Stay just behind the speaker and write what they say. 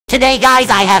Today, guys,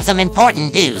 I have some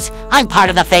important news. I'm part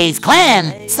of the Faze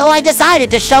clan, so I decided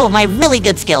to show my really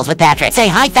good skills with Patrick. Say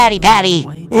hi, Fatty Patty.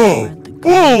 What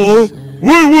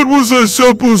was I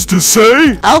supposed to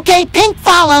say? Okay, Pink,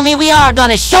 follow me. We are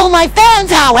gonna show my fans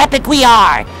how epic we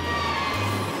are.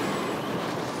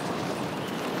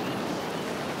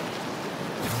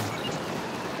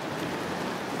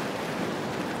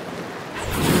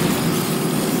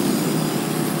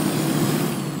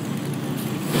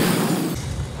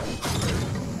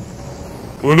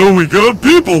 Well, no, we got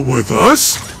people with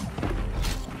us.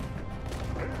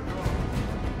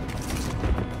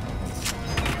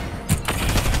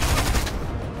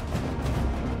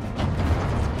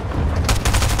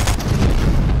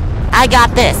 I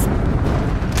got this.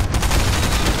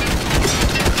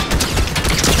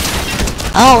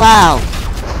 Oh, wow.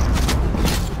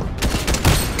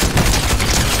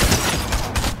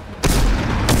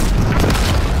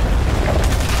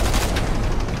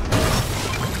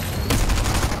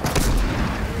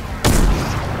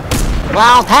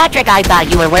 Wow, Patrick, I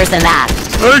thought you were worse than that.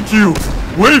 Thank you.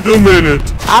 Wait a minute.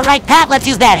 All right, Pat, let's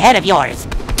use that head of yours.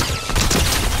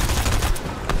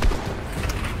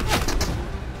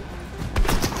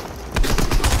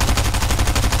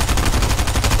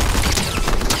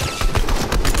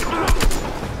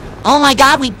 Oh my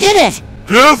god, we did it!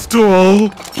 Death to all.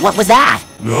 What was that?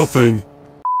 Nothing.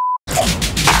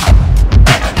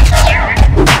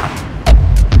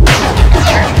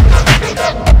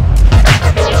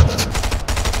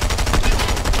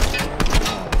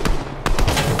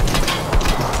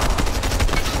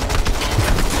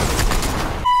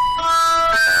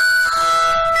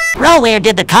 Bro, where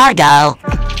did the car go?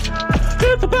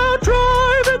 It's about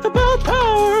drive, it's about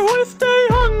power. We stay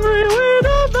hungry, we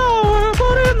devour.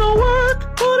 Put in the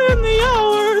work, put in the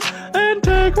hours, and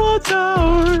take what's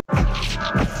ours.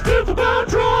 It's about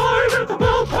drive, it's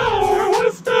about power.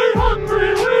 We stay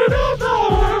hungry, we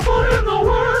devour. Put in the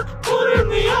work, put in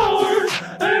the hours,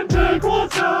 and take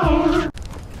what's ours.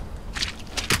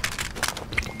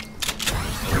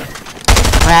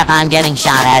 Crap, I'm getting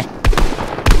shot at.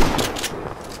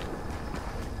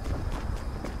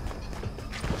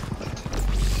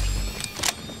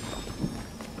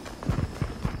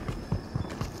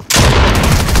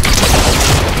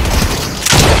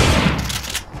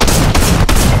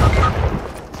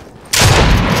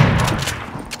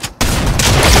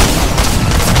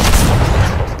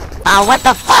 Oh, what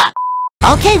the fuck?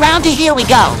 Okay, round two, here we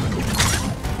go.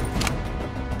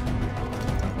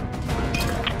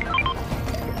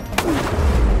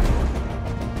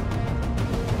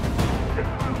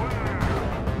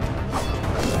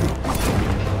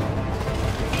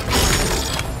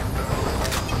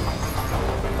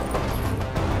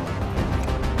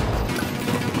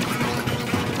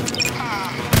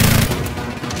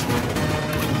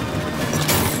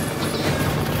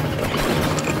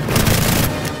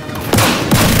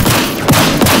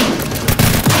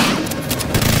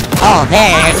 Oh,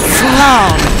 there's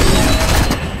Sloan!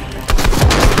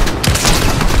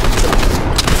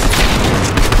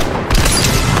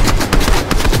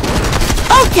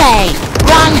 Okay,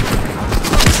 run!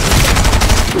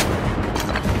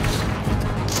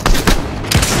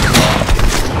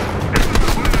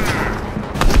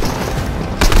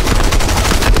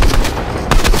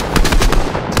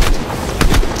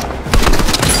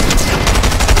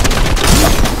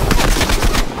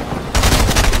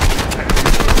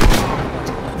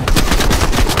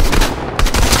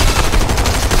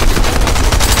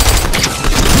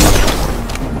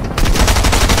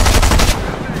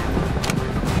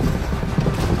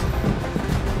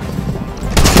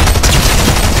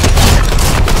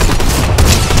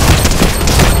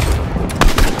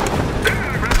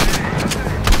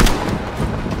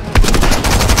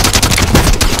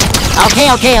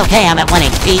 Okay, I'm at 1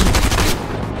 HP.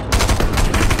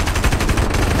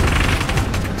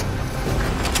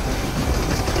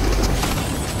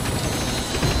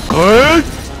 Hey!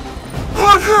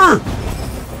 Fucker!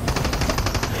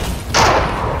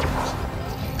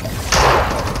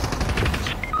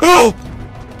 Help!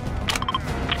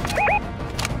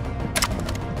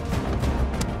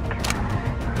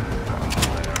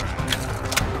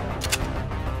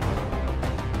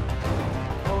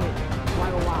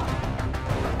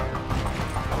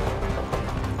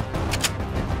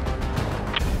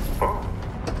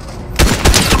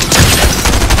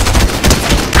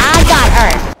 I got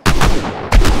her!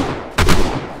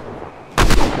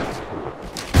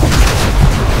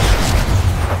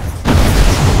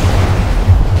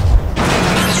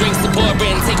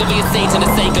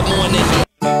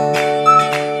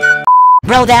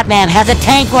 Bro, that man has a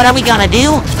tank. What are we gonna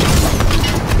do?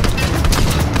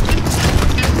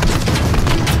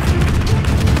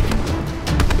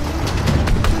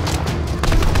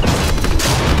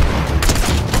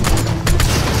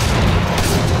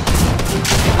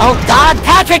 Oh God,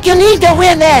 Patrick, you need to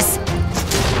win this!